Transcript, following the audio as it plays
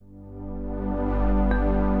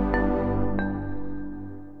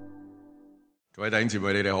各位弟兄姊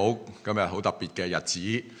妹，你哋好！今日好特別嘅日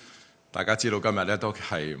子，大家知道今日咧都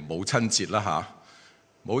係母親節啦嚇。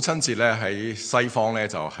母親節咧喺西方咧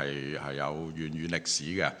就係有遠遠歷史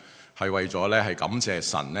嘅，係為咗咧係感謝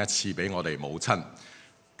神咧賜俾我哋母親。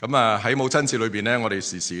咁啊喺母親節裏邊咧，我哋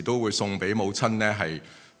時時都會送俾母親咧係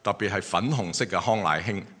特別係粉紅色嘅康乃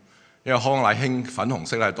馨，因為康乃馨粉紅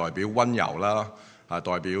色咧代表溫柔啦，代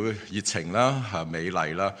表熱情啦，美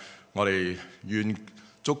麗啦。我哋願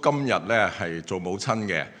祝今日咧係做母親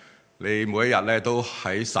嘅，你每一日咧都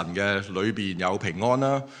喺神嘅裏邊有平安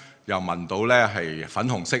啦，又聞到咧係粉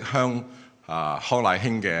紅色香康乃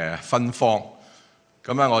馨嘅芬芳。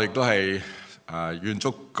咁咧我亦都係願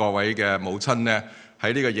祝各位嘅母親咧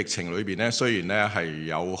喺呢個疫情裏邊咧，雖然咧係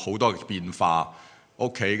有好多嘅變化，屋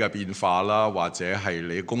企嘅變化啦，或者係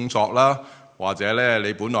你工作啦，或者咧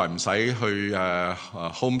你本來唔使去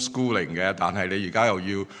homeschooling 嘅，但係你而家又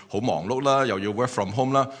要好忙碌啦，又要 work from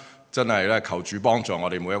home 啦，真係咧求主幫助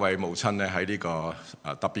我哋每一位母親咧喺呢個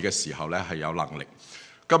特別嘅時候咧係有能力。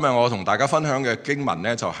今日我同大家分享嘅經文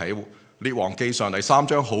咧就喺列王記上第3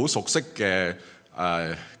章，好熟悉嘅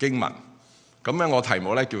經文。咁咧我題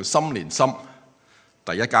目咧叫心連心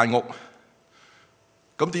第一間屋。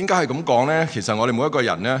咁點解係咁講呢？其實我哋每一個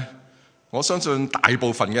人呢，我相信大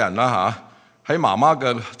部分嘅人啦喺媽媽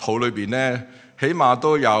嘅肚裏邊呢，起碼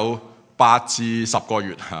都有8至10個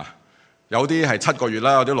月嚇，有啲係7個月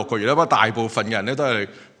啦，有啲6個月啦。不過大部分嘅人呢，都係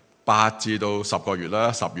8至到10個月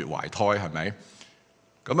啦，10月懷胎係咪？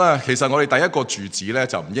咁啊，其實我哋第一個住址呢，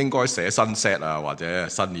就唔應該寫 Sunset 啊，或者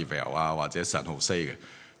Sunnyvale 啊，或者 San Jose 嘅。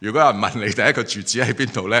如果有人問你第一個住址喺邊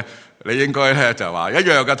度呢，你應該咧就話一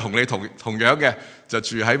樣嘅，同你同樣嘅，就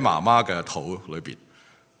住喺媽媽嘅肚裏邊。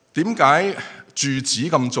點解住址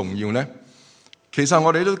咁重要呢？其實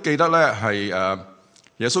我哋都記得咧，係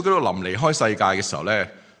耶穌基督臨離開世界嘅時候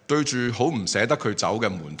咧，對住好唔捨得佢走嘅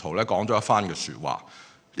門徒咧，講咗一番嘅説話。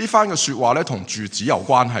呢番嘅説話咧，同住址有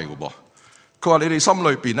關係嘅噃。佢話：你哋心裏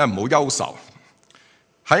邊咧唔好憂愁，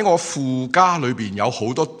喺我父家裏邊有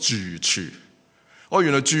好多住處。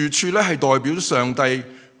原來住處咧係代表上帝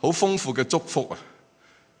好豐富嘅祝福啊！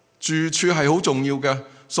住處係好重要嘅，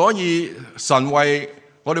所以神為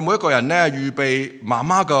我哋每一個人咧預備媽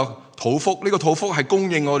媽嘅肚腹。呢個肚腹係供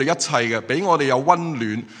應我哋一切嘅，俾我哋有溫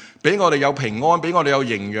暖，俾我哋有平安，俾我哋有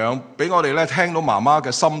營養，俾我哋咧聽到媽媽嘅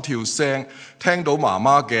心跳聲，聽到媽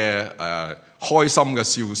媽嘅開心嘅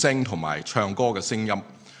笑聲同埋唱歌嘅聲音。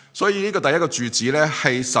所以呢個第一個住址咧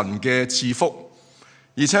係神嘅賜福。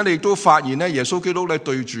而且你亦都發現咧，耶穌基督咧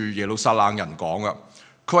對住耶路撒冷人講噶，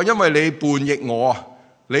佢話：因為你叛逆我啊，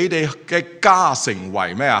你哋嘅家成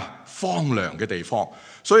為咩啊？荒涼嘅地方。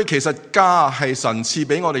所以其實家係神賜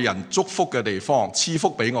俾我哋人祝福嘅地方，賜福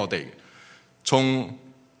俾我哋。從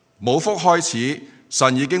母腹開始，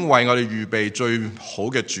神已經為我哋預備最好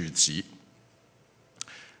嘅住址。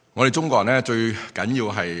我哋中國人咧最緊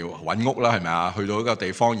要係揾屋啦，係咪啊？去到一個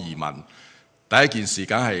地方移民，第一件事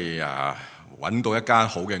梗係揾到一間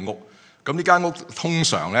好嘅屋。咁呢間屋通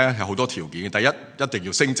常咧有好多條件。第一，一定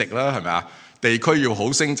要升值啦，係咪啊？地區要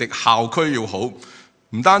好升值，校區要好。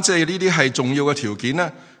唔單止係呢啲係重要嘅條件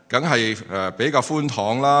咧，梗係比較寬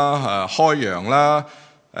敞啦、開揚啦。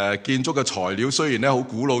建築嘅材料雖然咧好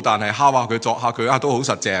古老，但係敲下佢、鑿下佢都好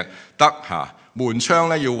實淨得嚇。門窗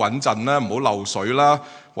咧要穩陣啦，唔好漏水啦。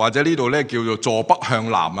或者呢度咧叫做坐北向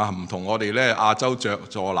南啊，唔同我哋咧亞洲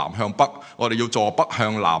坐南向北，我哋要坐北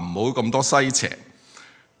向南，唔好咁多西斜。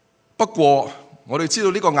不過我哋知道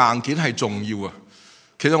呢個硬件係重要啊。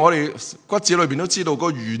其實我哋骨子裏邊都知道，嗰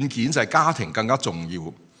個軟件就係家庭更加重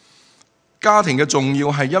要。家庭嘅重要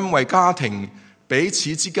係因為家庭彼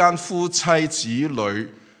此之間夫妻子女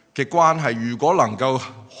嘅關係，如果能夠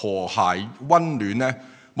和諧溫暖呢，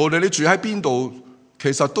無論你住喺邊度，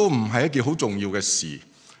其實都唔係一件好重要嘅事。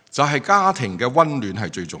就係家庭嘅溫暖係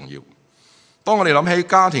最重要。當我哋諗起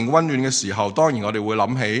家庭溫暖嘅時候，當然我哋會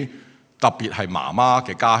諗起特別係媽媽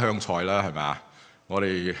嘅家鄉菜啦，係咪啊？我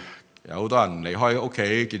哋有好多人離開屋企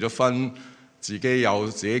結咗婚，自己有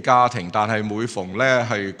自己家庭，但係每逢咧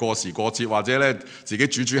係過時過節或者咧自己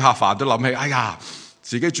煮下飯都諗起，哎呀，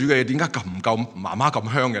自己煮嘅嘢點解咁唔夠媽媽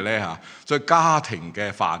咁香嘅咧嚇？所以家庭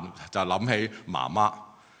嘅飯就諗起媽媽，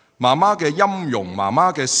媽媽嘅音容，媽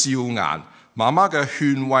媽嘅笑顏，媽媽嘅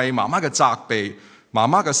勸慰，媽媽嘅責備，媽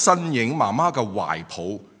媽嘅身影，媽媽嘅懷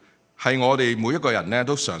抱，係我哋每一個人咧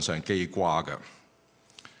都常常記掛嘅。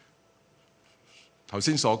頭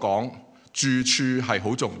先所講住處係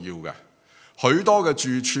好重要嘅，許多嘅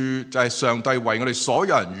住處就係上帝為我哋所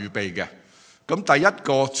有人預備嘅。咁第一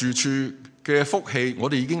個住處嘅福氣，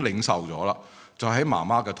我哋已經領受咗啦，就喺媽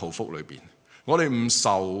媽嘅肚腹裏邊。我哋唔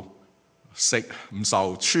受食，唔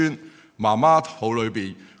受穿。媽媽肚裏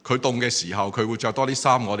邊佢凍嘅時候，佢會着多啲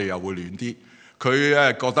衫，我哋又會暖啲。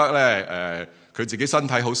佢覺得咧佢自己身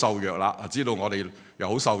體好瘦弱啦，知道我哋又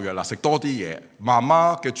好瘦弱啦，食多啲嘢。媽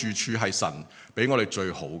媽嘅住處係神俾我哋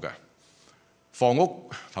最好嘅房屋。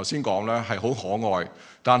頭先講咧係好可愛，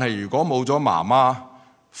但係如果冇咗媽媽，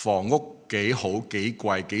房屋幾好幾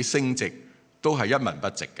貴幾升值都係一文不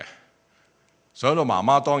值嘅。想到媽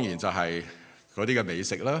媽當然就係嗰啲嘅美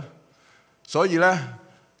食啦。所以咧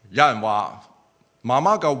有人話媽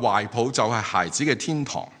媽嘅懷抱就係孩子嘅天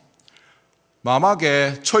堂，媽媽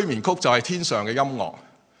嘅催眠曲就係天上嘅音樂，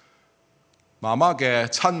媽媽嘅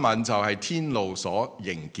親吻就係天路所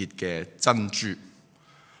凝結嘅珍珠。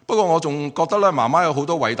不過我仲覺得咧，媽媽有好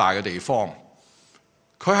多偉大嘅地方。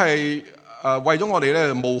佢係為咗我哋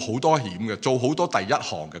咧冒好多險嘅，做好多第一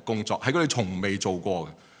行嘅工作，係佢哋從未做過嘅。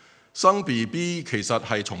生 BB 其實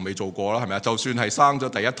係從未做過啦，係咪啊？就算係生咗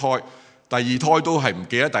第一胎、第二胎都係唔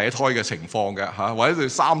記得第一胎嘅情況嘅嚇，或者佢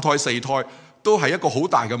三胎、四胎都係一個好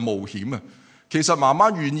大嘅冒險啊！其實媽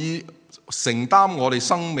媽願意承擔我哋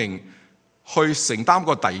生命，去承擔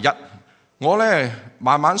個第一。我咧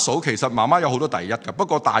慢慢數，其實媽媽有好多第一嘅，不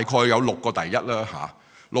過大概有6個第一啦嚇。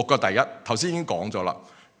6個第一，頭先已經講咗啦。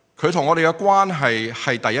佢同我哋嘅關係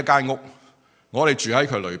係第一間屋，我哋住喺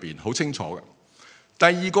佢裏邊，好清楚嘅。第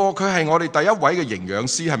二個，佢係我哋第一位嘅營養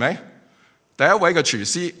師，係咪？第一位嘅廚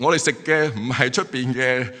師，我哋食嘅唔係出邊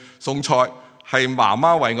嘅餸菜，係媽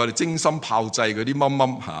媽為我哋精心炮製嗰啲蚊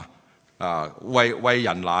蚊嚇。餵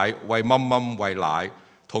人奶、餵蚊蚊、餵奶，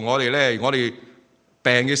同我哋咧，我哋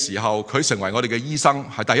病嘅時候，佢成為我哋嘅醫生，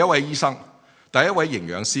係第一位醫生、第一位營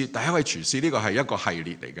養師、第一位廚師，呢個係一個系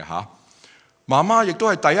列嚟嘅嚇。媽媽亦都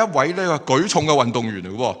係第一位呢個舉重嘅運動員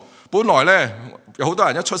嚟喎。本來咧有好多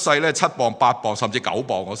人一出世咧7磅、8磅甚至9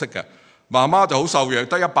磅，我識嘅。媽媽就好瘦弱，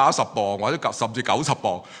得110磅或者甚至90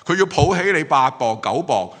磅，佢要抱起你8磅、9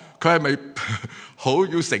磅，佢係咪好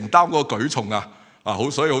要承擔嗰個舉重啊？好，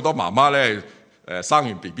所以好多媽媽咧生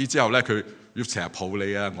完 BB 之後咧，佢要成日抱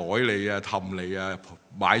你啊、愛你啊、氹你啊，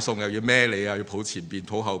買餸又要孭你啊，要抱前邊、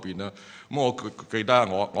抱後邊啦。咁我記得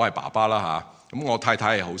我係爸爸啦嚇，咁我太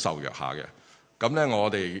太係好瘦弱下嘅。咁咧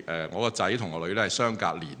我個仔同個女咧係相隔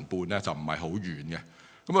年半咧，就唔係好遠嘅。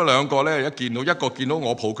咁啊兩個咧一個見到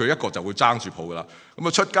我抱佢，一個就會爭住抱噶啦。咁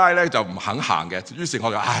啊出街咧就唔肯行嘅，於是我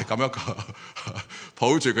就咁樣抱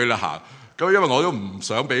住佢哋行。咁因為我都唔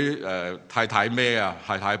想俾太太孭啊，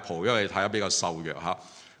太太抱，因為太太比較瘦弱嚇。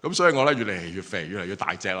咁所以我咧越嚟越肥，越嚟越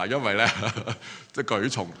大隻啦。因為咧即係舉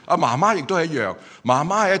重。媽媽亦都係一樣，媽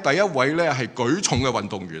媽係第一位咧係舉重嘅運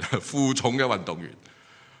動員，負重嘅運動員。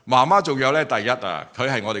媽媽仲有咧第一啊，佢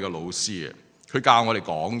係我哋嘅老師啊，佢教我哋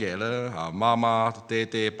講嘢啦嚇，媽媽、爹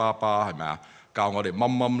爹、爸爸係咪啊？教我哋掹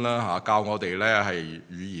掹啦嚇，教我哋咧係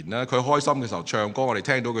語言啦。佢開心嘅時候唱歌，我哋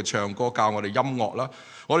聽到佢唱歌，教我哋音樂啦。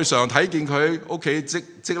我哋常睇見佢屋企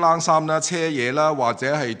織冷衫啦、車嘢啦，或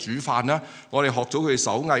者係煮飯啦。我哋學咗佢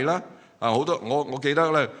手藝啦。好多我記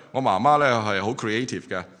得咧，我媽媽咧係好 creative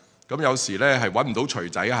嘅。咁有時咧係揾唔到錘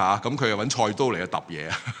仔嚇，咁佢又揾菜刀嚟去揼嘢，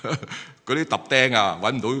嗰啲揼釘啊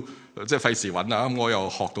揾唔到，即係費事揾啊。咁我又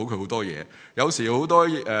學到佢好多嘢。有時好多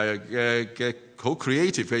嘅好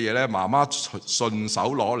creative 嘅嘢咧，媽媽順手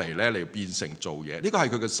攞嚟咧嚟變成做嘢。呢個係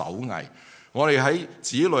佢嘅手藝。我哋喺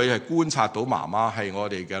子女係觀察到媽媽係我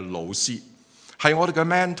哋嘅老師，係我哋嘅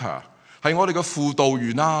mentor， 係我哋嘅輔導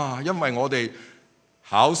員啊。因為我哋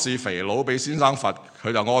考試肥佬俾先生罰，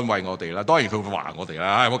佢就安慰我哋啦。當然佢會話我哋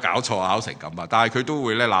啦，有冇搞錯啊？考成咁啊！但係佢都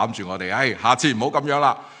會咧攬住我哋，下次唔好咁樣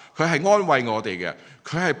啦。佢係安慰我哋嘅，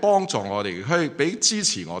佢係幫助我哋嘅，佢係俾支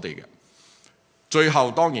持我哋嘅。最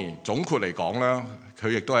後當然總括嚟講啦，佢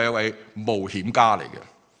亦都係一位冒險家嚟嘅。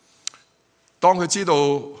當佢知道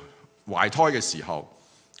懷胎嘅時候，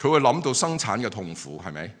佢會諗到生產嘅痛苦，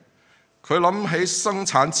係咪？佢諗起生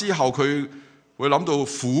產之後，佢會諗到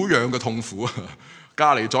撫養嘅痛苦。隔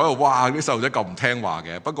離左右，哇！啲細路仔咁唔聽話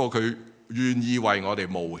嘅，不過佢願意為我哋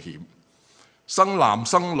冒險。生男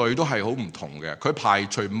生女都係好唔同嘅，佢排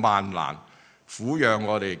除萬難撫養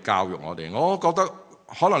我哋、教育我哋。我覺得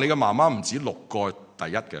可能你嘅媽媽唔止6個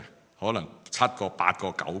第一嘅，可能7個、8個、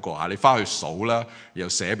9個啊！你翻去數啦，又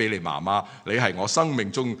寫俾你媽媽，你係我生命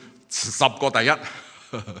中10個第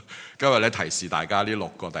一。今日咧提示大家呢6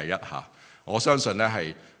個第一嚇，我相信咧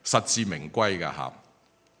係實至名歸嘅嚇。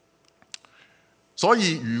所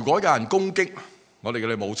以如果有人攻擊我哋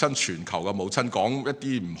嘅母親，全球嘅母親講一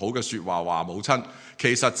啲唔好嘅説話，話母親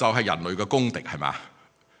其實就係人類嘅公敵，係咪？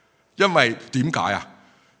因為點解啊？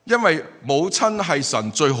因為母親係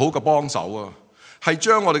神最好嘅幫手啊，係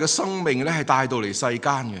將我哋嘅生命咧係帶到嚟世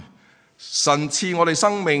間嘅。神賜我哋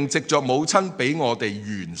生命，藉着母親俾我哋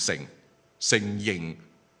完成成形，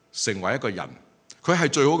成為一個人。佢係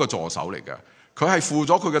最好嘅助手嚟嘅，佢係付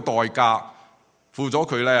咗佢嘅代價，付咗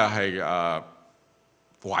佢咧係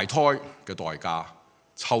懷胎嘅代價、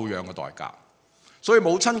抽養嘅代價。所以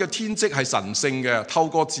母親嘅天職係神聖嘅，透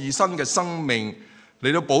過自身嘅生命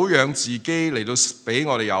嚟到保養自己，嚟到俾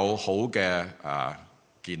我哋有好嘅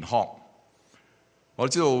健康。我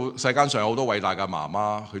知道世間上有好多偉大嘅媽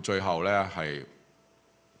媽，佢最後咧係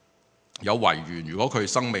有遺願，如果佢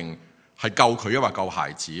生命係救佢，抑或救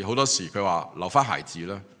孩子，好多時佢話留翻孩子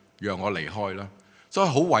啦，讓我離開啦，所以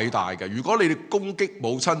好偉大嘅。如果你哋攻擊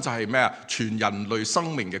母親就係咩啊？全人類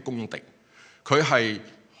生命嘅公敵，佢係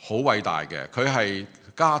好偉大嘅，佢係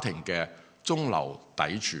家庭嘅中流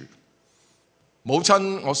砥柱。母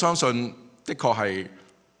親，我相信的確係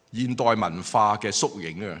現代文化嘅縮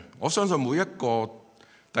影啊！我相信每一個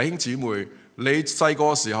弟兄姊妹，你細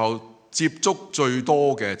個時候接觸最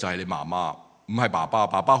多嘅就係你媽媽，唔係爸爸。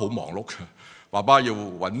爸爸好忙碌嘅，爸爸要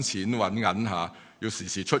揾錢揾銀嚇，要時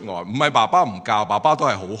時出外。唔係爸爸唔教，爸爸都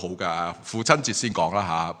係好好㗎。父親節先講啦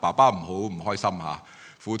嚇，爸爸唔開心嚇。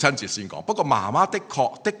父親節先講。不過媽媽的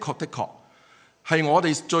確係我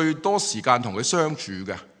哋最多時間同佢相處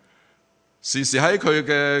嘅。時時喺佢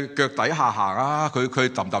嘅腳底下行啊，佢揼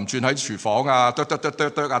轉喺廚房啊，剁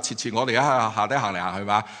啊，切我哋下底行嚟行去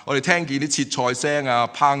嘛。我哋聽見啲切菜聲啊，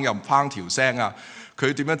烹調聲啊，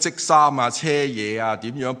佢點樣織衫啊、車嘢啊、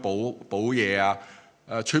點樣補嘢啊，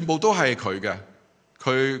全部都係佢嘅。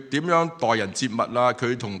佢點樣待人接物啊？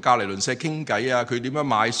佢同隔離鄰舍傾偈啊？佢點樣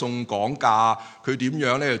買餸講價？佢點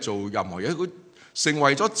樣咧做任何嘢？佢成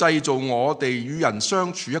為咗製造我哋與人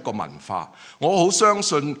相處一個文化。我好相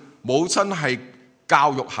信母親係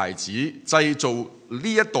教育孩子、製造呢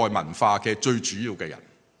一代文化嘅最主要嘅人。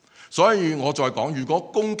所以我再講，如果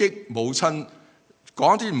攻擊母親，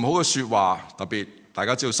講啲唔好嘅説話，特別大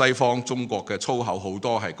家知道西方中國嘅粗口好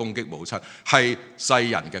多係攻擊母親，係世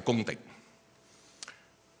人嘅公敵。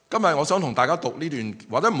今日我想同大家讀呢段，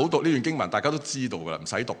或者唔好讀呢段經文，大家都知道噶啦，唔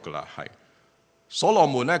使讀噶啦。係所羅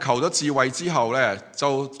門咧求咗智慧之後咧，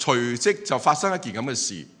就隨即就發生一件咁嘅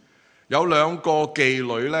事。有兩個妓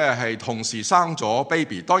女咧係同時生咗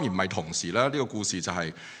baby， 當然唔係同時啦。呢個故事就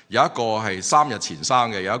係有一個係3日前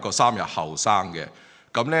生嘅，有一個3日後生嘅。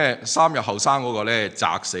咁咧3日後生嗰個咧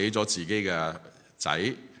砸死咗自己嘅仔，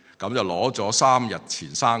咁就攞咗3日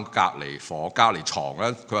前生隔離床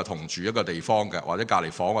咧，佢話同住一個地方嘅，或者隔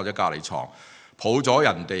離房或者隔離床，抱咗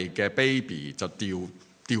人哋嘅 baby 就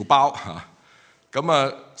掉包嚇。咁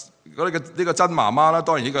呢個真媽媽咧，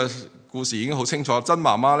當然呢個故事已經好清楚，真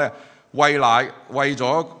媽媽咧。餵奶餵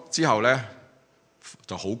咗之後呢，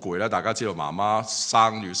就好攰啦。大家知道媽媽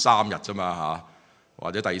生住3日啫嘛嚇，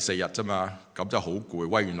或者第4日啫嘛，咁就好攰。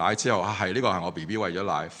餵完奶之後，呢個係我 BB 餵咗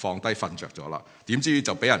奶，放低瞓着咗啦。點知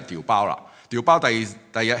就俾人調包啦。調包第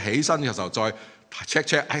二日起身嘅時候再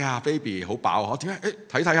check， 哎呀 baby 好飽，我點解？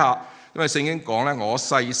睇下，因為聖經講呢，我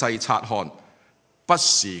細細察看，不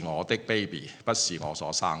是我的 baby， 不是我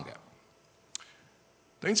所生嘅。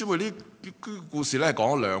弟兄姊妹，呢個故事咧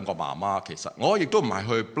講咗兩個媽媽，其實我亦都唔係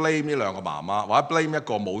去 blame 呢兩個媽媽，或者 blame 一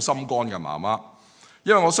個冇心肝嘅媽媽，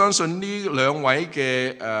因為我相信呢兩位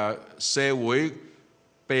嘅社會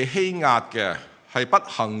被欺壓嘅係不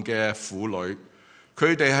幸嘅婦女，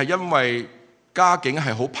佢哋係因為家境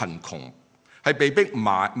係好貧窮，係被逼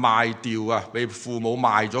賣掉啊，被父母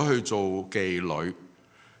賣咗去做妓女，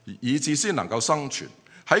以致先能夠生存。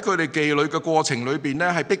喺佢哋妓女嘅過程裏邊咧，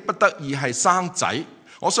係逼不得已係生仔。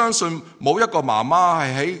我相信冇一個媽媽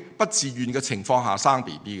係喺不自願嘅情況下生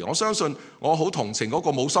BB 嘅。我相信我好同情嗰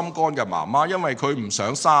個冇心肝嘅媽媽，因為佢唔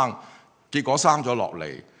想生，結果生咗落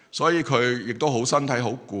嚟，所以佢亦都好身體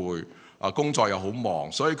好攰，工作又好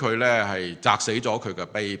忙，所以佢咧係砸死咗佢嘅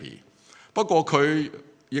baby。不過佢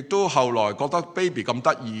亦都後來覺得 baby 咁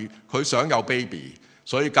得意，佢想有 baby，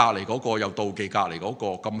 所以隔離嗰個又妒忌隔離嗰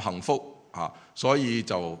個咁幸福嚇，所以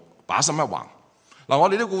就把心一橫。嗱，我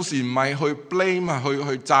哋啲故事唔係去 blame 啊，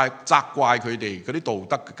去責怪佢哋嗰啲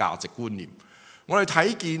道德嘅價值觀念。我哋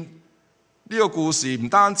睇見呢個故事唔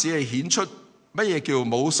單止係顯出乜嘢叫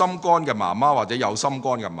冇心肝嘅媽媽或者有心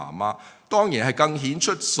肝嘅媽媽，當然係更顯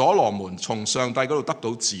出所羅門從上帝嗰度得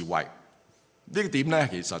到智慧。呢點呢，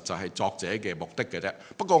其實就係作者嘅目的嘅啫。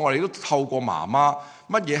不過我哋都透過媽媽，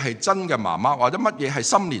乜嘢係真嘅媽媽，或者乜嘢係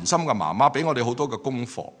心連心嘅媽媽，俾我哋好多嘅功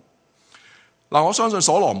課。嗱，我相信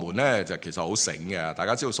所羅門咧就其實好醒嘅。大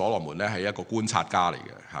家知道所羅門咧係一個觀察家嚟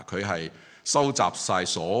嘅嚇，佢係收集晒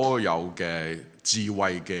所有嘅智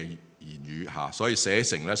慧嘅言語嚇，所以寫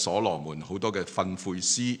成咧所羅門好多嘅訓誨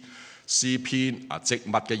詩、詩篇啊、植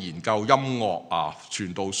物嘅研究、音樂啊、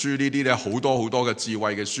傳道書呢啲咧好多嘅智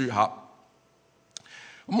慧嘅書嚇。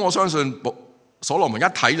咁我相信所羅門一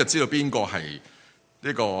睇就知道邊個係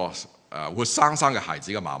呢個活生生嘅孩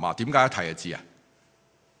子嘅媽媽，點解一睇就知啊？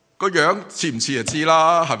個樣似唔似就知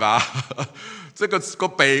啦，係咪啊？即係個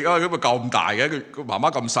鼻咁啊咁大嘅，個媽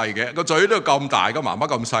媽咁細嘅，個嘴都咁大，個媽媽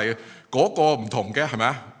咁細嘅，嗰個唔同嘅係咪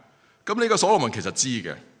啊？咁呢個所羅門其實知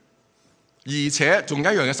嘅，而且仲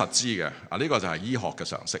有一樣嘢實知嘅啊！呢個就係醫學嘅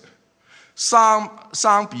常識。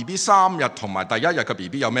生 BB 3日同埋第一日嘅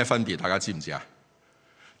BB 有咩分別？大家知唔知啊？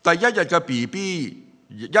第一日嘅 BB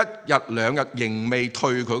 1日2日仍未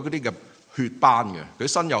退佢嗰啲嘅血斑嘅，佢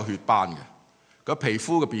身有血斑嘅，個皮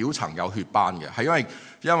膚嘅表層有血斑嘅，係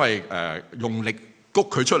因為用力谷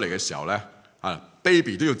佢出嚟嘅時候咧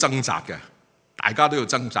，baby 都要掙扎嘅，大家都要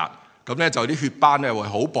掙扎，咁咧就啲血斑咧會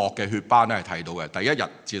好薄嘅血斑咧係睇到嘅，第一日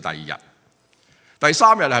至第二日，第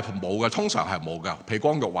3日係冇嘅，通常係冇嘅，皮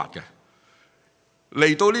光肉滑嘅。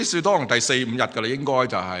嚟到呢樹當然第4、5日㗎啦，應該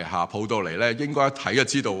就係抱到嚟咧，應該一睇就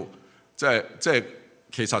知道，即係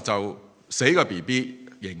其實就死個 BB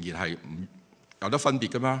仍然係唔有得分別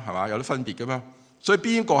㗎嘛，係嘛？有得分別㗎嘛？所以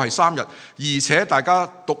邊個係3日？而且大家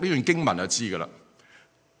讀呢段經文就知㗎啦。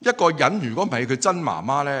一個人如果唔係佢真媽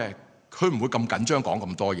媽咧，佢唔會咁緊張講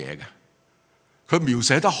咁多嘢嘅。佢描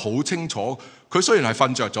寫得好清楚。佢雖然係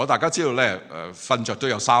瞓着咗，大家知道咧，瞓着都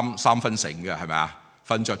有三分醒嘅，係咪啊？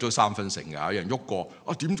瞓着都3分醒嘅，有人喐過，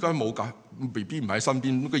點解冇㗎 ？BB 唔喺身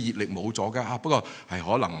邊，個熱力冇咗嘅。不過係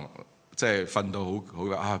可能即係瞓到好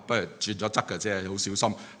嘅，不如轉咗側嘅啫，好小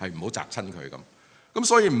心，係唔好砸親佢咁。咁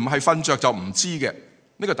所以唔係瞓着就唔知嘅，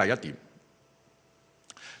呢個第一點。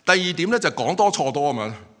第二點咧就講多錯多啊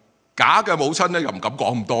嘛，假嘅母親咧又唔敢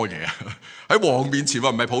講咁多嘢，喺王面前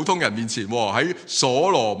喎，唔係普通人面前喎，喺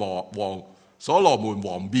所羅門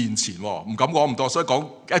王面前喎，唔敢講咁多，所以講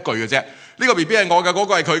一句嘅啫。呢個 BB 係我嘅，嗰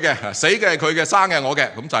個係佢嘅，死嘅係佢嘅，生嘅係我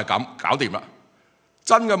嘅，咁就係咁搞掂啦。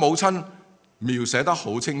真嘅母親描寫得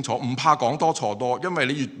好清楚，唔怕講多錯多，因為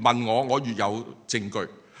你越問我，我越有證據。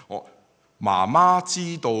媽媽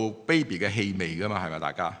知道 baby 嘅氣味㗎嘛，係咪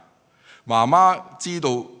大家？媽媽知道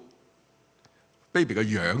baby 嘅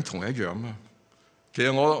樣同一樣嘛。其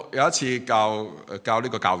實我有一次教呢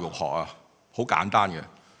個教育學啊，好簡單嘅，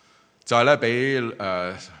就係咧俾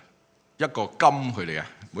一個金佢哋啊，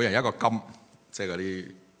每人一個金，即係嗰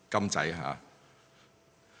啲金仔嚇，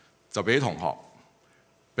就俾同學，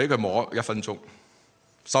俾佢摸1分鐘，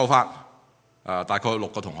收翻，大概6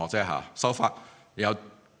個同學啫嚇，收翻，然後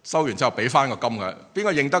收完之後俾翻個金佢，邊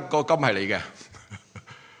個認得個金係你嘅？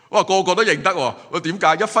哇，個個都認得喎！我點解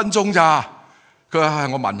1分鐘咋？佢話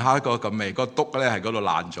我聞下個味，個篤咧係嗰度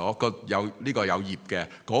爛咗，呢個有葉嘅，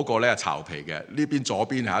嗰個咧係巢皮嘅，呢邊左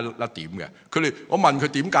邊係一點嘅。我問佢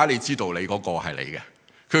點解你知道你嗰個係你嘅？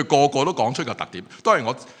佢個個都講出個特點。當然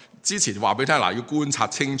我之前話俾你聽嗱，要觀察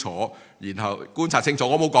清楚，然後觀察清楚，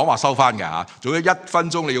我冇講話收翻嘅嚇。總之1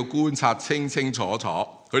分鐘你要觀察清清楚楚，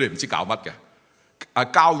佢哋唔知搞乜嘅。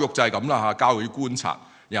教育就係咁啦嚇，教育要觀察，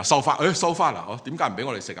然後收翻，收翻啦，點解唔俾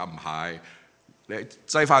我哋食啊？唔係。你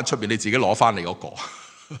擠翻出邊，你自己攞翻你嗰個。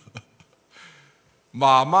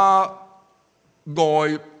媽媽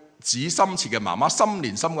愛子深切嘅媽媽，心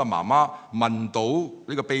連心嘅媽媽，聞到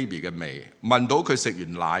呢個 baby 嘅味，聞到佢食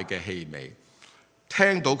完奶嘅氣味，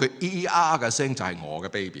聽到佢咿呀嘅聲就係我嘅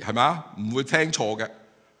baby， 係咪啊？唔會聽錯嘅。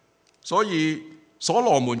所以所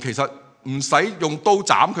羅門其實唔使用刀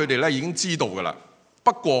斬佢哋咧，已經知道㗎啦。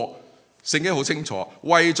不過聖經好清楚，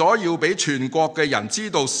為咗要俾全國嘅人知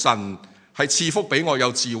道神係賜福俾我有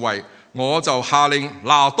智慧，我就下令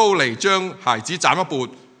拿刀嚟將孩子斬一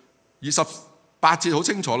半。28節好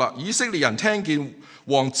清楚啦，以色列人聽見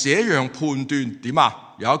王這樣判斷點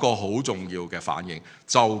啊？有一個好重要嘅反應，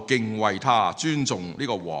就敬畏他，尊重呢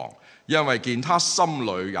個王，因為見他心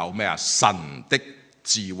裏有咩啊？神的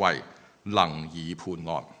智慧能以判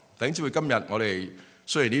案。弟兄姊妹，今日我哋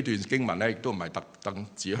雖然呢段經文咧，亦都唔係特登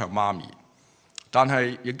指向媽咪。但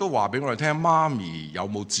係亦都話俾我哋聽，媽咪有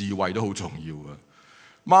冇智慧都好重要啊！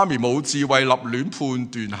媽咪冇智慧立亂判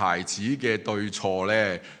斷孩子嘅對錯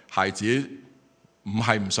呢，孩子唔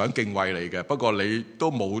係唔想敬畏你嘅，不過你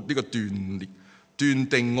都冇呢個斷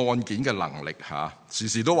定案件嘅能力嚇。時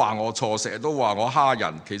時都話我錯，成日都話我蝦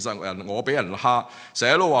人，其實我俾人蝦，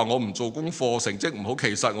成日都話我唔做功課，成績唔好，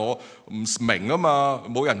其實我唔明啊嘛，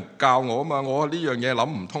冇人教我啊嘛，我呢樣嘢諗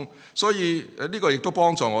唔通，所以呢個亦都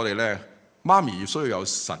幫助我哋呢。媽咪需要有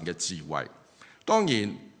神嘅智慧，當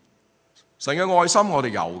然神嘅愛心我哋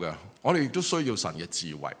有嘅，我哋亦都需要神嘅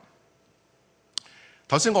智慧。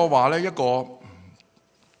頭先我話咧，一個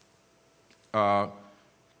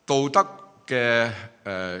道德嘅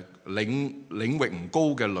領域唔高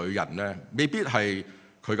嘅女人咧，未必係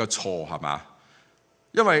佢嘅錯，係嘛？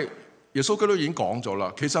因為耶穌基督已經講咗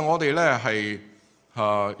啦，其實我哋咧係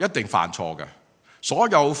一定犯錯嘅，所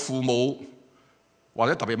有父母或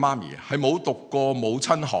者特別媽咪係冇讀過母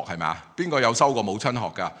親學，係咪啊？邊個有修過母親學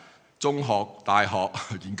㗎？中學、大學、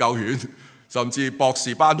研究院，甚至博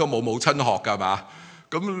士班都冇母親學㗎，係嘛？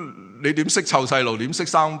咁你點識湊細路？點識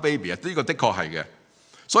生 baby 啊？呢個的確係嘅。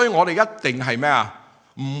所以我哋一定係咩啊？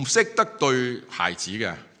唔識得對孩子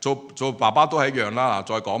嘅，做爸爸都係一樣啦。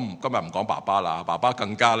再講今日唔講爸爸啦，爸爸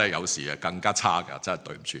更加咧有時啊更加差㗎，真係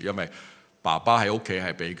對唔住，因為爸爸喺屋企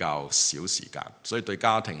係比較少時間，所以對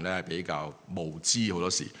家庭咧係比較無知好多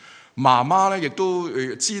時。媽媽咧亦都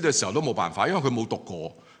知嘅時候都冇辦法，因為佢冇讀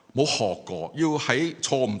過、冇學過，要喺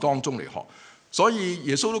錯誤當中嚟學。所以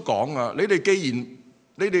耶穌都講啊，你哋既然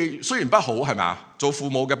你哋雖然不好係咪啊？做父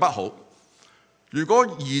母嘅不好。如果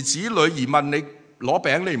兒子女兒問你攞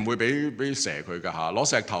餅，你唔會俾蛇佢㗎嚇，攞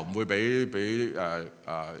石頭唔會俾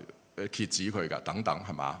蠍子佢㗎，等等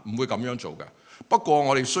係嘛？唔會咁樣做㗎。不過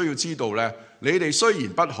我哋需要知道咧，你哋雖然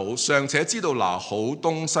不好，尚且知道拿好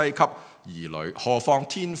東西給兒女，何況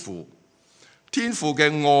天父？天父嘅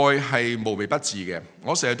愛係無微不至嘅。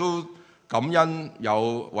我成日都感恩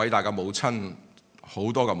有偉大嘅母親，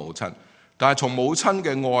好多嘅母親。但係從母親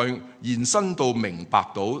嘅愛延伸到明白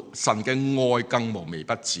到神嘅愛更無微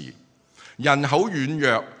不至。人好軟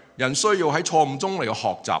弱，人需要喺錯誤中嚟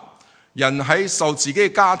學習。人喺受自己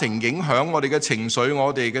嘅家庭影響，我哋嘅情緒、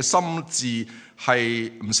我哋嘅心智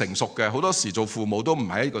係唔成熟嘅。好多時做父母都唔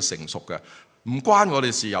係一個成熟嘅，唔關我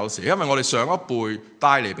哋事。有時因為我哋上一輩帶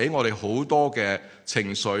嚟俾我哋好多嘅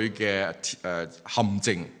情緒嘅陷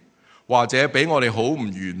阱，或者俾我哋好唔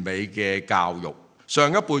完美嘅教育。上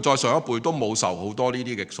一輩再上一輩都冇受好多呢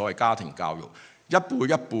啲嘅所謂家庭教育，一輩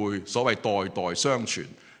一輩所謂代代相傳，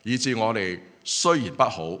以致我哋雖然不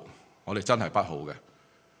好，我哋真係不好嘅，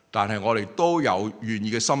但係我哋都有願意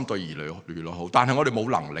嘅心對兒女好，但係我哋冇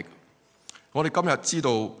能力。我哋今日知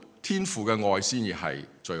道天父嘅愛先至係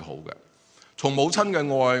最好嘅。從母親嘅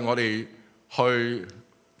愛，我哋去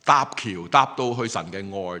搭橋搭到去神嘅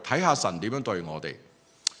愛，睇下神點樣對我哋。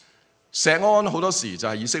石安好多時就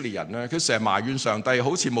係以色列人咧，佢成日埋怨上帝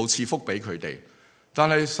好似冇賜福俾佢哋，但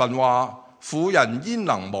係神話婦人焉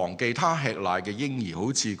能忘記他吃奶嘅嬰兒，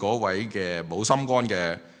好似嗰位嘅冇心肝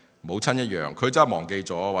嘅母親一樣，佢真係忘記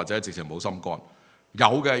咗，或者直情冇心肝。有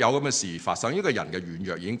咁嘅事發生，呢個人嘅軟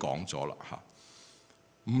弱已經講咗啦嚇。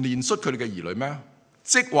唔憐恤佢哋嘅兒女咩？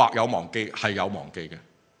即或有忘記，係有忘記嘅。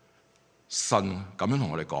神咁樣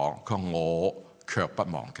同我哋講，佢話我卻不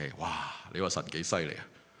忘記。哇！你話神幾犀利啊！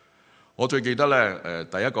我最記得咧，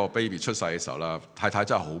第一個 baby 出世嘅時候啦，太太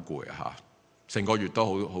真係好攰啊嚇，成個月都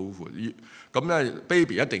好攰。咁咧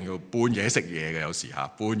baby 一定要半夜食嘢嘅，有時嚇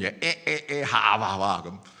半夜喊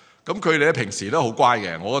咁。咁佢哋咧平時都好乖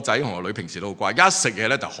嘅，我個仔同我女平時都好乖，一食嘢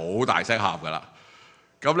咧就好大聲喊噶啦。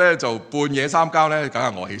咁咧就半夜三更咧，梗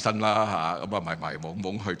係我起身啦嚇，咁啊迷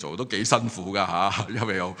懵去做，都幾辛苦噶嚇，因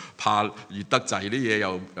為又怕熱得滯，啲嘢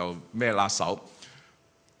又咩辣手。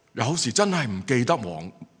有時真係唔記得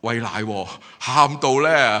餵奶喎，喊到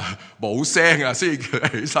咧冇聲啊，先叫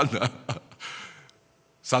佢起身啊！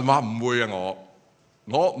神話唔會啊，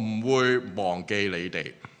我唔會忘記你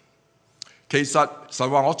哋。其實神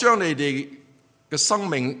話我將你哋嘅生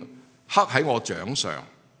命刻喺我掌上，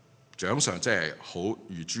掌上即係好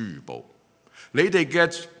如珠如寶。你哋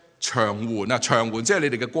嘅長援啊，長援即係你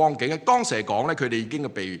哋嘅光景。當時嚟講咧，佢哋已經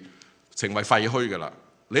被成為廢墟噶啦。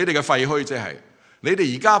你哋嘅廢墟即係你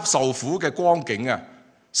哋而家受苦嘅光景啊！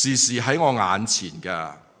時時喺我眼前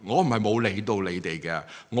㗎，我唔係冇理到你哋嘅，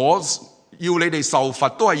我要你哋受罰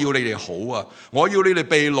都係要你哋好啊，我要你哋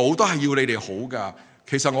被擄都係要你哋好㗎。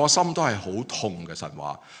其實我心都係好痛嘅。神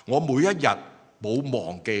話我每一日冇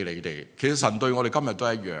忘記你哋。其實神對我哋今日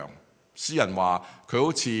都一樣。詩人話佢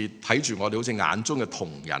好似睇住我哋，好似眼中嘅瞳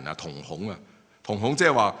人啊，瞳孔啊，瞳孔即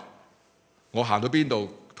係話我行到邊度，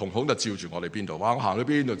瞳孔就照住我哋邊度。哇！我行到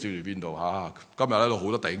邊度照住邊度嚇。今日咧都好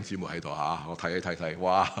多弟兄姊妹喺度嚇，我睇，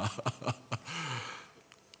哇！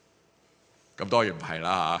咁當然唔係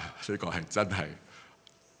啦嚇，呢個係真係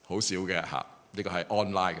好少嘅嚇，呢個係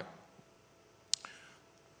online 嘅。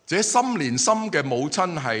這心連心嘅母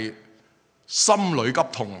親係心裏急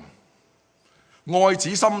痛，愛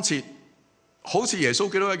子心切，好似耶穌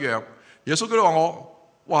基督一樣。耶穌基督話我，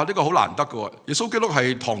哇！呢個好難得嘅喎。耶穌基督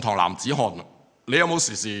係堂堂男子漢。你有冇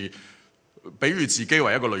時時比喻自己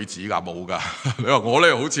為一個女子㗎？冇㗎。你話我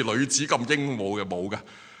咧好似女子咁英武嘅，冇㗎。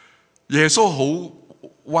耶穌好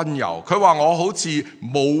溫柔，佢話我好似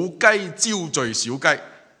母雞招聚小雞，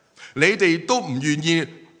你哋都唔願意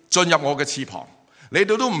進入我嘅翅膀，你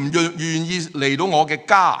哋都唔願意嚟到我嘅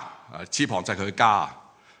家。翅膀就係佢嘅家。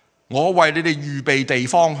我為你哋預備地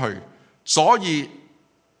方去，所以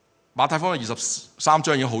馬太福音23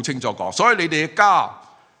章已經好清楚講，所以你哋嘅家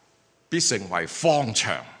必成為荒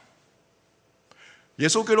場。耶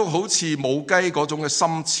穌基督好似母雞嗰種嘅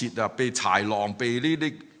心切啊，被豺狼、被呢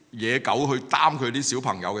啲野狗去擔佢啲小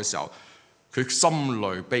朋友嘅時候，佢心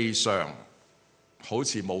裏悲傷，好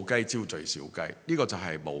似母雞招聚小雞。呢個就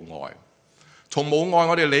係母愛。從母愛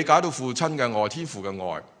我哋理解到父親嘅愛、天父嘅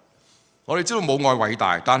愛。我哋知道母愛偉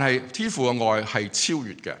大，但係天父嘅愛係超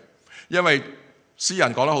越嘅，因為詩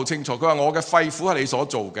人講得好清楚，佢話我嘅肺腑係你所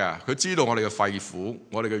做嘅，佢知道我哋嘅肺腑，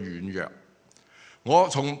我哋嘅軟弱。我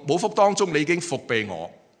從母腹當中，你已經覆庇我，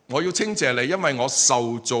我要稱謝你，因為我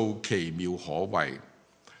受造奇妙可畏，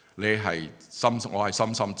我係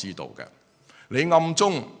深深知道嘅。你暗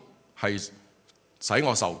中係使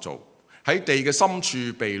我受造，喺地嘅深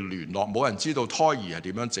處被聯絡，冇人知道胎兒係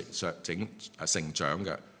點樣成長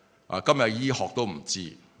嘅。今日醫學都唔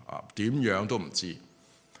知，點樣都唔知，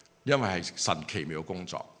因為係神奇妙嘅工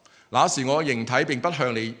作。那時我形體並不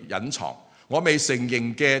向你隱藏，我未成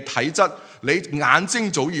形嘅體質，你眼睛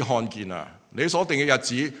早已看見啦。你所定嘅日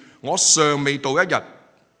子，我尚未到一日，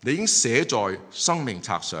你已經寫在生命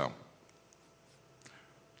冊上。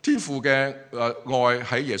天父嘅愛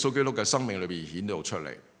喺耶穌基督嘅生命裏邊顯露出嚟。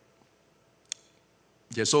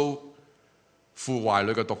耶穌父懷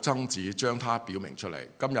裏嘅獨生子將他表明出嚟。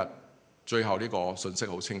今日最後呢個信息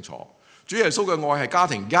好清楚，主耶穌嘅愛係家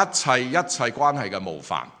庭一切關係嘅模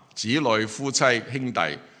範，子女、夫妻、兄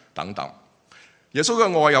弟等等。耶穌嘅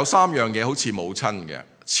愛有3樣嘢好似母親嘅，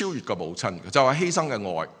超越個母親嘅，就係犧牲嘅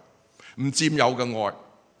愛，唔佔有嘅愛。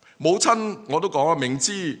母親我都講啦，明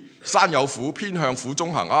知山有虎，偏向虎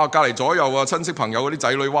中行。隔離左右親戚朋友嗰啲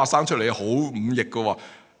仔女，哇，生出嚟好5億嘅喎，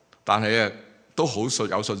但係都好有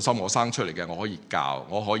信心，我生出嚟嘅我可以教，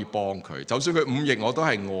我可以幫佢，就算佢5億我都係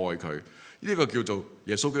愛佢。呢個叫做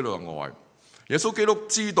耶穌基督嘅愛。耶穌基督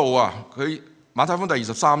知道佢馬太福音第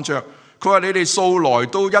23章，佢話你哋素來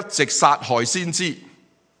都一直殺害先知，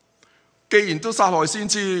既然都殺害先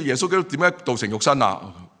知，耶穌基督點解道成肉身啊？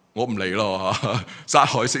我唔理咯，殺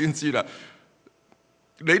害先知啦，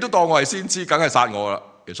你都當我係先知，梗係殺我啦。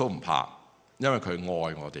耶穌唔怕，因為佢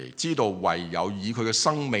愛我哋，知道唯有以佢嘅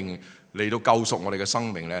生命嚟到救贖我哋嘅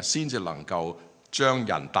生命咧，先至能夠將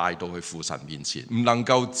人帶到去父神面前。唔能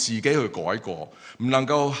夠自己去改過，唔能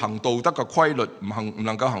夠行道德嘅規律，唔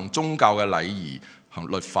能夠行宗教嘅禮儀，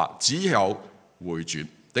行律法，只有回轉。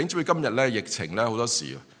頂住今日咧，疫情咧好多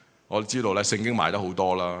時，我知道咧聖經賣得好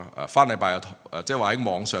多啦。翻禮拜即係話喺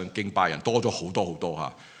網上敬拜人多咗好多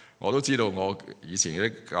嚇。我都知道我以前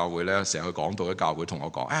啲教會咧，成日去講道啲教會同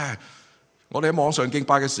我講，我哋喺網上敬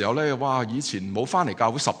拜嘅時候咧，哇！以前冇翻嚟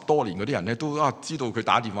教會10多年嗰啲人咧，都知道佢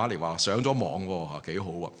打電話嚟話上咗網喎，幾好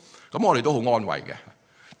喎。咁我哋都好安慰嘅。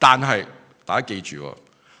但係大家記住，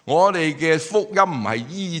我哋嘅福音唔係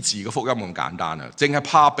醫治嘅福音咁簡單啊，淨係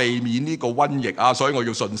怕避免呢個瘟疫所以我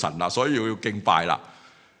要信神啦，所以我要敬拜啦。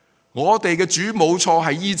我哋嘅主冇錯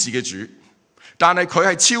係醫治嘅主，但係佢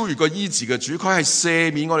係超越過醫治嘅主，佢係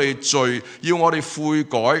赦免我哋罪，要我哋悔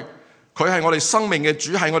改，佢係我哋生命嘅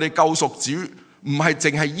主，係我哋救贖主，唔係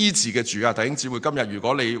淨係醫治嘅主啊！弟兄姊妹，今日如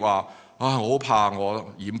果你話我好怕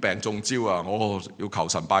我染病中招啊，我要求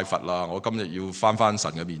神拜佛啦，我今日要翻神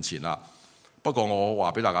嘅面前啦。不過我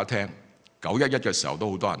話俾大家聽，911嘅時候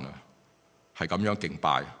都好多人係咁樣敬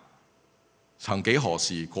拜。曾幾何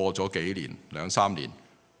時過咗幾年2-3年，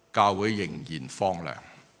教會仍然荒涼，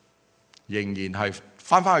仍然係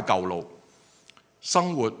翻去舊路，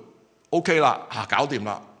生活 OK 啦，搞掂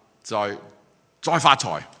啦，再發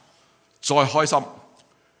財，再開心。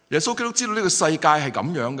耶穌基督知道呢個世界係咁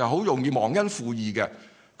樣嘅，好容易忘恩負義嘅。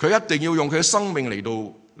佢一定要用佢嘅生命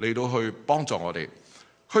嚟到去幫助我哋。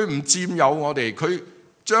佢唔佔有我哋，佢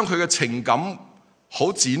將佢嘅情感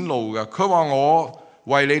好展露嘅。佢話我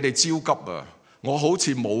為你哋焦急啊！我好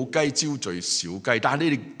似母雞招聚小雞，但係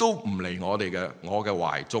你哋都唔嚟我嘅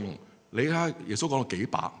懷中。你睇耶穌講到幾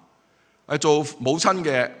白，做母親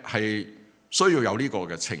嘅係需要有呢個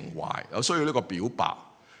嘅情懷，有需要呢個表白，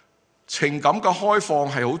情感嘅開放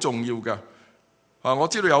係好重要嘅。我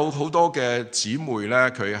知道有好多嘅姊妹咧，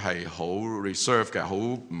佢係好 reserve 嘅，好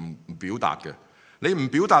唔表達嘅。你唔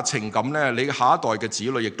表達情感咧，你下一代嘅子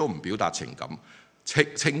女亦都唔表達情感。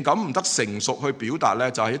情感唔得成熟去表達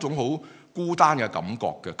咧，就係一種好孤單嘅感覺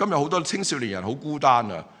嘅。今日好多青少年人好孤單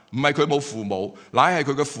啊，唔係佢冇父母，乃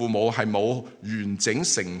係佢嘅父母係冇完整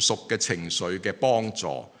成熟嘅情緒嘅幫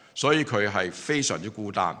助，所以佢係非常之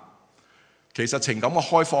孤單。其實情感嘅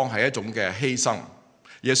開放係一種嘅犧牲。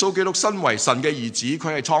耶穌基督身為神嘅兒子，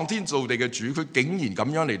佢係創天造地嘅主，佢竟然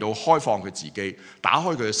咁樣嚟到開放佢自己，打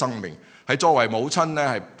開佢嘅生命，係作為母親咧，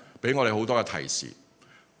係俾我哋好多嘅提示。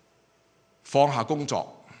放下工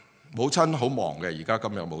作。母親好忙嘅，而家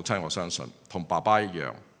今日母親我相信同爸爸一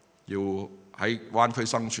樣，要喺灣區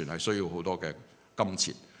生存係需要好多嘅金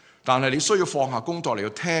錢。但係你需要放下工作嚟要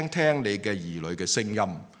聽聽你嘅兒女嘅聲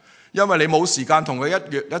音，因為你冇時間同佢一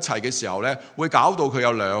齊嘅時候呢，會搞到佢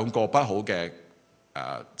有兩個不好嘅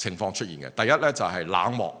情況出現嘅。第一呢，就係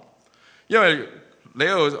冷漠，因為你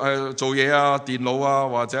喺度做嘢啊、電腦啊，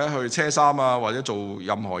或者去車衫啊，或者做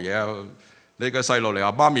任何嘢啊，你嘅細路嚟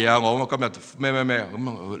話媽咪啊，我今日咩咩咩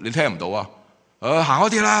咁，你聽唔到啊？行開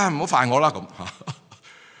啲啦，唔好煩我啦咁。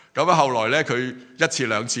咁啊，後來咧，佢一次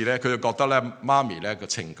兩次咧，佢就覺得咧，媽咪咧個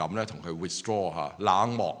情感咧同佢 withdraw 嚇，冷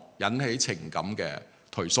漠，引起情感嘅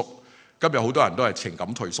退縮。今日好多人都係情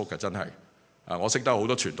感退縮嘅，真係。我識得好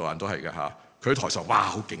多傳道人都係嘅嚇。佢喺台上哇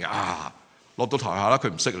好勁啊，落到台下啦，佢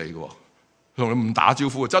唔識你嘅喎，同你唔打招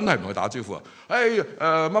呼，真係唔去打招呼啊！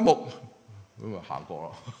乜木咁啊行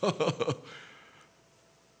過咯。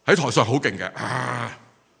喺台上好勁嘅，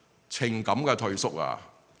情感嘅退縮啊！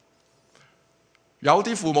有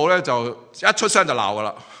啲父母咧就一出聲就鬧噶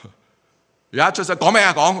啦，有一出聲講咩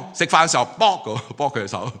啊？講食飯嘅時候剝佢嘅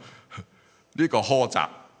手，呢個苛責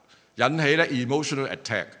引起咧 emotional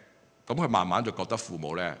attack， 咁佢慢慢就覺得父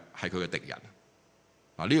母咧係佢嘅敵人。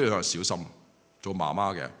呢樣係小心，做媽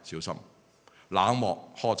媽嘅小心，冷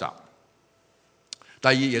漠苛責。第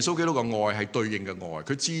二，耶穌基督嘅愛係對應嘅愛，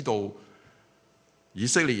佢知道以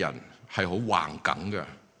色列人係好橫梗嘅，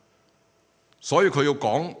所以佢要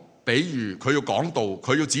講比喻，佢要講道，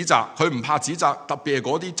佢要指責，佢唔怕指責，特別係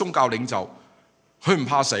嗰啲宗教領袖，佢唔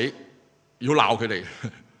怕死，要鬧佢哋，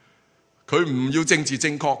佢唔要政治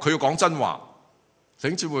正確，佢要講真話。弟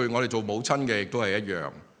兄姊妹，我哋做母親嘅亦都係一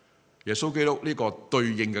樣。耶穌基督呢個對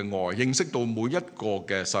應嘅愛，認識到每一個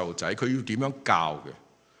嘅細路仔，佢要點樣教嘅。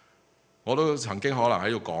我都曾經可能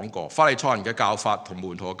喺度講過，法利賽人嘅教法同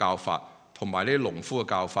門徒嘅教法，同埋呢啲農夫嘅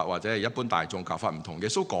教法，或者係一般大眾教法唔同。耶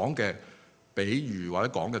穌講嘅比喻或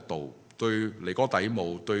者講嘅道，對尼哥底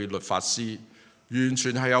母、對律法師，完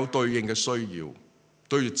全係有對應嘅需要。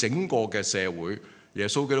對住整個嘅社會，耶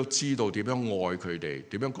穌基督知道點樣愛佢哋，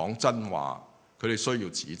點樣講真話，佢哋需要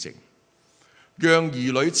指正。讓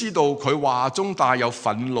兒女知道佢話中帶有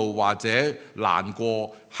憤怒或者難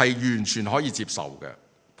過，係完全可以接受嘅。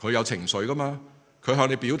佢有情緒噶嘛？佢向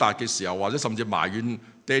你表達嘅時候，或者甚至埋怨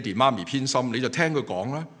爹哋媽咪偏心，你就聽佢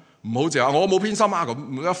講啦。唔好淨係我冇偏心啊，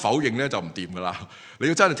咁一否認咧就唔掂噶啦。你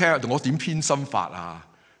要真係聽我點偏心法啊？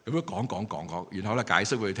咁樣講，然後咧解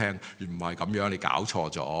釋俾佢聽，唔係咁樣，你搞錯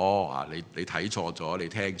咗啊！你睇錯咗，你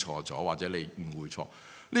聽錯咗，或者你誤會錯。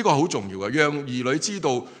呢個好重要嘅，讓兒女知道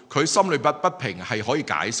佢心裏不平係可以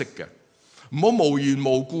解釋嘅，唔好無緣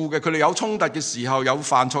無故嘅。佢哋有衝突嘅時候，有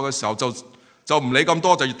犯錯嘅時候，就唔理咁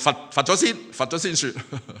多，就罰咗先説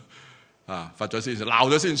啊，罰咗先説，鬧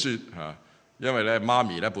咗先説嚇。因為咧媽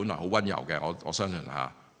咪咧本來好溫柔嘅，我相信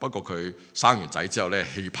嚇。不過佢生完仔之後咧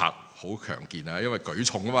氣魄好強健啊，因為舉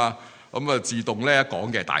重啊嘛。咁啊，自動咧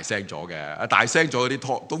講嘅大聲咗嘅，大聲咗嗰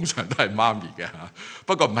啲通常都係媽咪嘅嚇。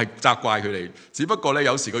不過唔係責怪佢哋，只不過咧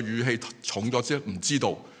有時個語氣重咗先唔知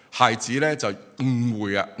道，孩子咧就誤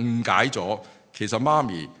會啊、誤解咗。其實媽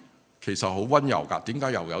咪其實好溫柔㗎，點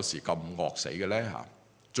解又有時咁惡死嘅咧嚇？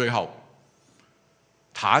最後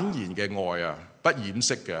坦然嘅愛啊，不掩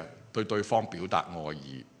飾嘅對對方表達愛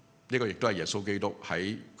意，呢個亦都係耶穌基督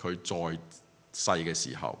喺佢在世嘅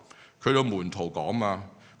時候，佢對門徒講嘛。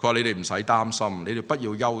佢話：你哋唔使擔心，你哋不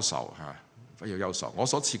要憂愁嚇，不要憂愁。我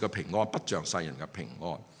所賜嘅平安，不像世人嘅平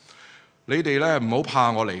安。你哋咧唔好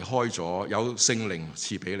怕我離開咗，有聖靈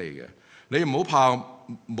賜俾你嘅。你唔好怕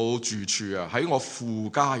冇住處啊！喺我父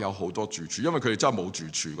家有好多住處，因為佢哋真係冇住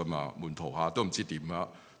處噶嘛。門徒嚇都唔知點啊，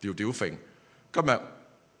吊揈。今日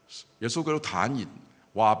耶穌基督坦然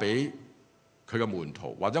話俾佢嘅門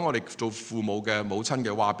徒，或者我哋做父母嘅母親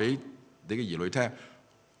嘅話俾你嘅兒女聽。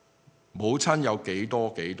母親有幾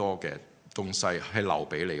多嘅東西係留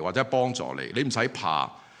俾你，或者幫助你，你唔使怕。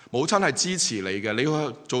母親係支持你嘅，你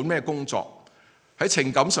要做咩工作？喺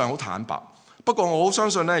情感上好坦白。不過我好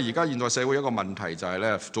相信咧，而家現代社會有一個問題就係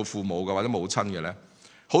咧，做父母嘅或者母親嘅咧，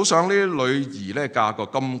好想呢啲女兒咧嫁個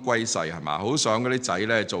金龜婿係嘛，好想嗰啲仔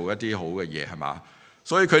咧做一啲好嘅嘢係嘛，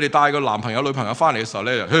所以佢哋帶個男朋友女朋友翻嚟嘅時候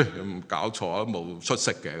咧，搞錯啊，冇出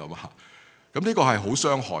息嘅咁啊，咁呢個係好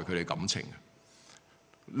傷害佢哋感情。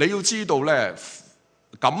你要知道咧，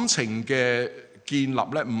感情嘅建立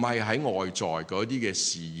咧，唔係喺外在嗰啲嘅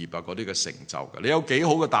事業啊，嗰啲嘅成就嘅。你有幾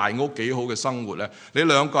好嘅大屋，幾好嘅生活咧，你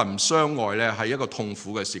兩個人唔相愛咧，係一個痛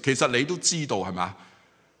苦嘅事。其實你都知道係嘛？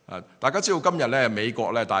大家知道今日咧，美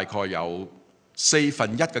國咧大概有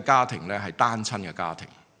1/4嘅家庭咧係單親嘅家庭，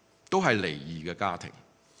都係離異嘅家庭，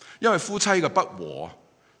因為夫妻嘅不和，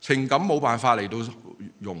情感冇辦法嚟到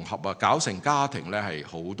融合啊，搞成家庭咧係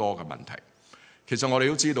好多嘅問題。其實我哋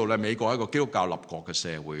都知道咧，美國係一個基督教立國嘅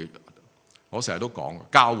社會，我成日都講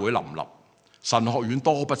教會林立，神學院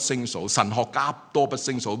多不勝數，神學家多不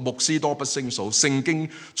勝數，牧師多不勝數，聖經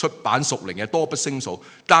出版屬靈嘅多不勝數，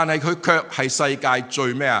但係佢卻係世界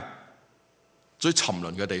最咩啊？最沉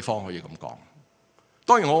淪嘅地方，可以咁講。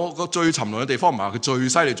當然我個最沉淪嘅地方唔係佢最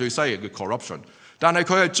犀利嘅 corruption， 但係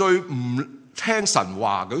佢係最唔聽神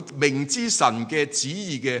話，佢明知神嘅旨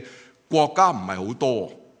意嘅國家唔係好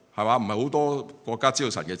多，係嘛？唔係好多國家知道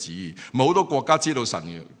神嘅旨意，唔係好多國家知道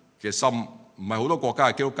神嘅心，唔係好多國家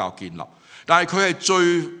係基督教建立，但係佢係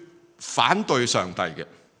最反對上帝嘅。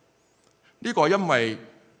呢個係因為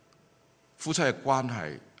夫妻嘅關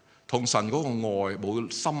係同神嗰個愛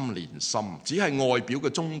冇心連心，只係外表嘅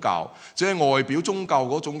宗教，只係外表宗教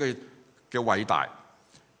嗰種嘅偉大。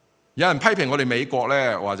有人批評我哋美國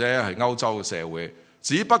呢，或者係歐洲嘅社會，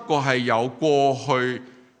只不過係有過去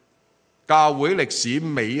教會歷史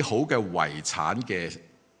美好嘅遺產嘅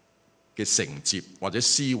承接或者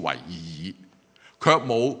思維而已，卻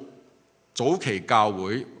冇早期教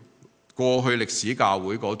會過去歷史教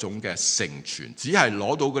會嗰種嘅承傳，只係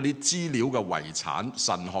攞到嗰啲資料嘅遺產、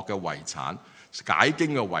神學嘅遺產、解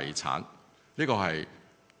經嘅遺產。呢個係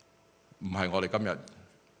唔係我哋今日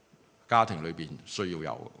家庭裏邊需要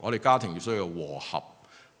有？我哋家庭需要和合，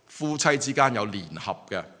夫妻之間有聯合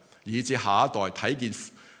嘅，以至下一代睇見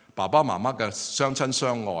爸爸媽媽嘅相親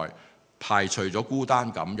相愛，排除咗孤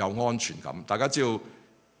單感，有安全感。大家知道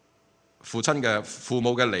父母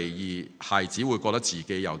嘅離異，孩子會覺得自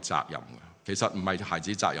己有責任嘅。其實唔係孩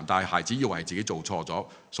子責任，但係孩子以為自己做錯咗，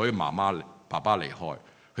所以爸爸離開，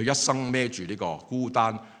佢一生孭住呢個孤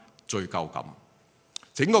單罪疚感。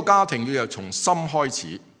整個家庭要從心開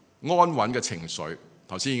始，安穩嘅情緒，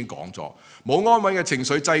頭先已經講咗，冇安穩嘅情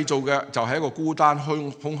緒製造嘅就係一個孤單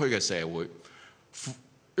空虛嘅社會。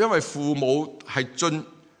因為父母係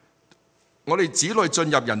我哋子女進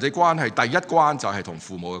入人際關係，第一關就係同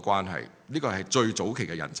父母嘅關係，呢個係最早期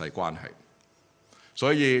嘅人際關係。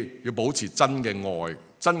所以要保持真嘅愛，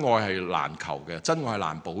真愛係難求嘅，真愛係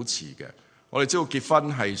難保持嘅。我哋知道結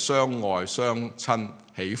婚係相愛相親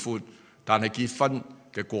喜歡，但係結婚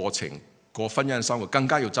嘅過程過婚姻生活更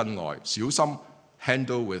加要真愛，小心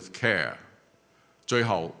handle with care。最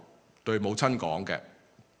後對母親講嘅，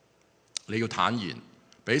你要坦然，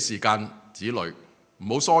俾時間子女，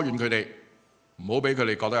唔好疏遠佢哋，唔好俾佢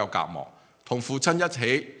哋覺得有隔膜，同父親一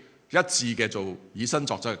起一致嘅做以身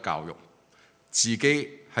作則嘅教育，自己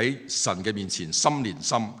喺神嘅面前心連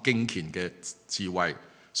心敬虔嘅智慧，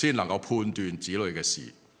先能夠判斷子女嘅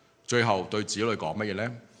事。最後對子女講乜嘢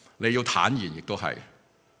呢？你要坦然，亦都係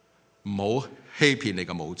唔好欺騙你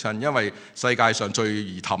嘅母親，因為世界上最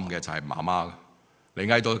易氹嘅就係媽媽，你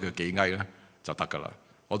嗌到佢幾嗌咧就得噶啦。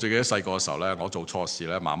我最記得細個嘅時候咧，我做錯事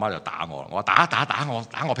咧，媽媽就打我，我話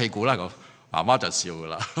打我屁股啦，咁媽媽就笑噶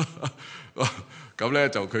啦。咁咧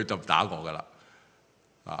佢就打我噶啦。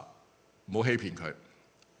啊，唔好欺騙佢，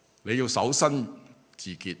你要守身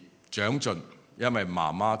自潔，長進，因為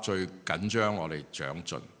媽媽最緊張我哋長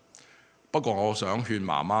進。不過我想勸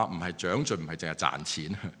媽媽，唔係長進，唔係淨係賺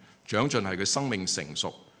錢，長進係佢生命成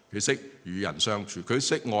熟，佢識與人相處，佢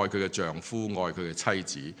識愛佢嘅丈夫，愛佢嘅妻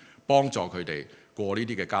子，幫助佢哋過呢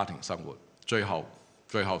啲嘅家庭生活。最後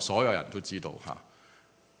所有人都知道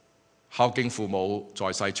孝敬父母，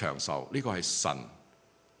在世長壽，呢個係神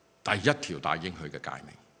第一條大應許嘅誡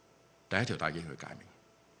命，第一條大應許誡命。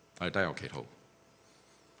我哋低頭祈禱。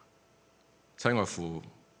親愛父，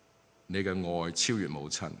你嘅愛超越母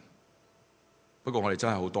親。不過我哋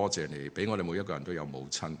真係好多謝你，俾我哋每一個人都有母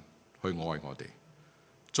親去愛我哋。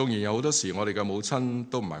縱然有好多時我哋嘅母親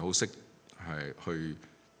都唔係好識去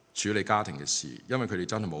處理家庭嘅事，因為佢哋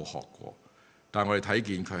真係冇學過。但係我哋睇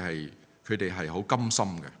見佢哋係好甘心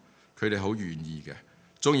嘅，佢哋好願意嘅。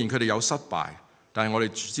縱然佢哋有失敗，但係我哋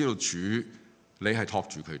知道主，你係托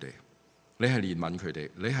住佢哋，你係憐憫佢哋，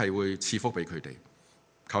你係會賜福俾佢哋。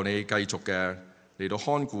求你繼續嘅嚟到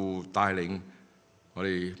看顧帶領我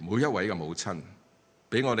哋每一位嘅母親，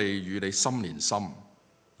俾我哋與你心連心，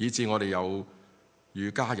以致我哋有與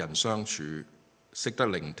家人相處，識得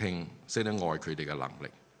聆聽，識得愛佢哋嘅能力。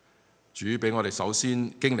主俾我哋首先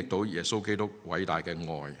經歷到耶穌基督偉大嘅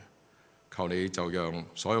愛，求你就讓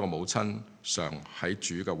所有嘅母親常喺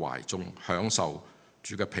主嘅懷中享受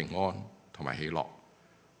主嘅平安同埋喜樂。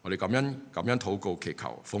我哋咁樣禱告祈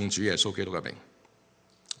求，奉主耶穌基督嘅名，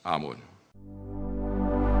阿門。